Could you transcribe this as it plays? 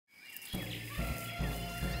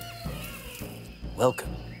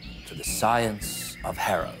Welcome to the Science of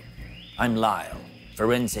Harrow. I'm Lyle,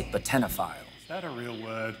 forensic botanophile. Is that a real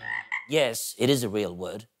word? Yes, it is a real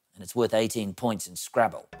word, and it's worth 18 points in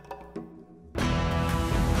Scrabble.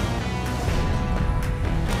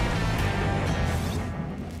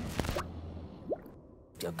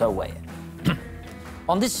 Go away.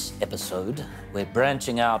 On this episode, we're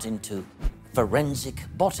branching out into forensic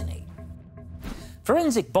botany.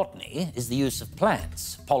 Forensic botany is the use of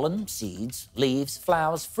plants, pollen, seeds, leaves,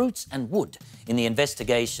 flowers, fruits and wood in the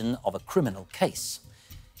investigation of a criminal case.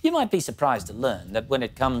 You might be surprised to learn that when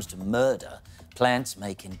it comes to murder, plants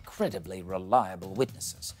make incredibly reliable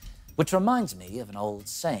witnesses. Which reminds me of an old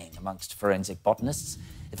saying amongst forensic botanists: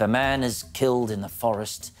 if a man is killed in the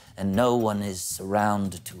forest and no one is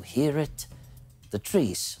around to hear it, the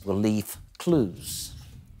trees will leave clues.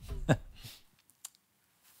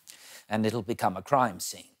 And it'll become a crime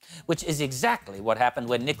scene, which is exactly what happened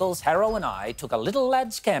when Nichols, Harrow and I took a little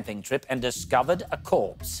lad's camping trip and discovered a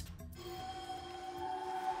corpse.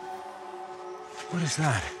 What is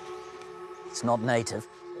that? It's not native.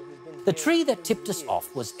 The tree that tipped us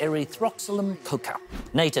off was Erythroxylum coca,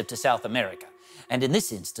 native to South America, and in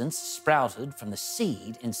this instance sprouted from the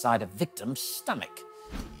seed inside a victim's stomach.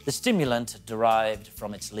 The stimulant derived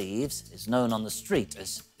from its leaves is known on the street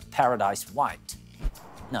as paradise white.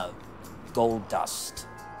 No, gold dust.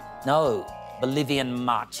 No, Bolivian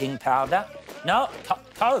marching powder. No,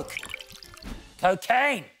 coke.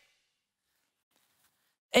 Cocaine.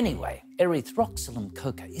 Anyway, Erythroxylum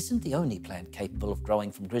coca isn't the only plant capable of growing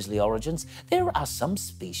from grisly origins. There are some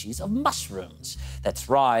species of mushrooms that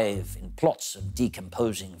thrive in plots of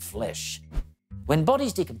decomposing flesh. When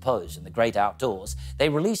bodies decompose in the great outdoors, they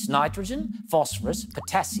release nitrogen, phosphorus,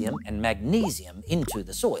 potassium and magnesium into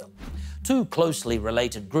the soil. Two closely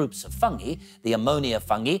related groups of fungi, the ammonia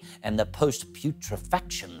fungi and the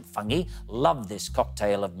post-putrefaction fungi, love this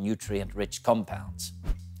cocktail of nutrient-rich compounds.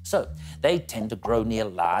 So they tend to grow near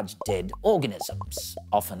large dead organisms,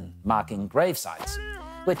 often marking grave sites,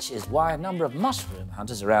 which is why a number of mushroom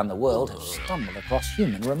hunters around the world have stumbled across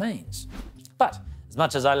human remains. But as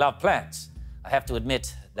much as I love plants, I have to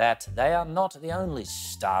admit that they are not the only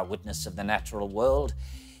star witness of the natural world.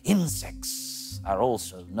 Insects are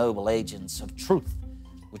also noble agents of truth,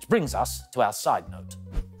 which brings us to our side note,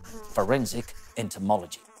 forensic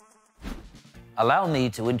entomology. Allow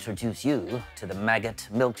me to introduce you to the maggot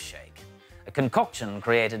milkshake, a concoction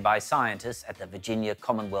created by scientists at the Virginia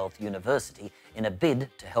Commonwealth University in a bid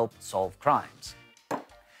to help solve crimes.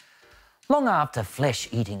 Long after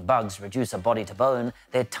flesh-eating bugs reduce a body to bone,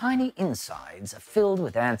 their tiny insides are filled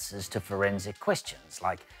with answers to forensic questions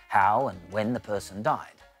like how and when the person died.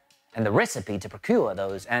 And the recipe to procure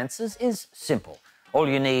those answers is simple. All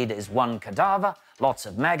you need is one cadaver, lots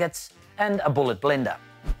of maggots, and a bullet blender.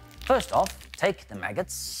 First off, take the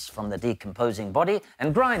maggots from the decomposing body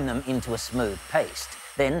and grind them into a smooth paste.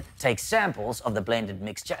 Then take samples of the blended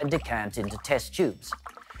mixture and decant into test tubes.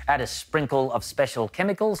 Add a sprinkle of special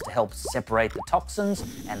chemicals to help separate the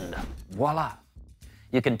toxins, and voila!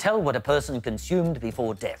 You can tell what a person consumed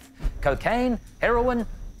before death. Cocaine, heroin,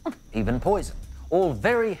 even poison. All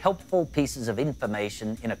very helpful pieces of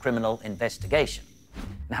information in a criminal investigation.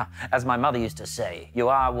 Now, as my mother used to say, you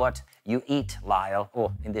are what you eat, Lyle,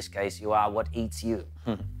 or in this case, you are what eats you.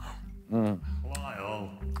 Lyle.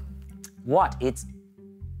 What? It's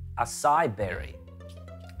acai berry.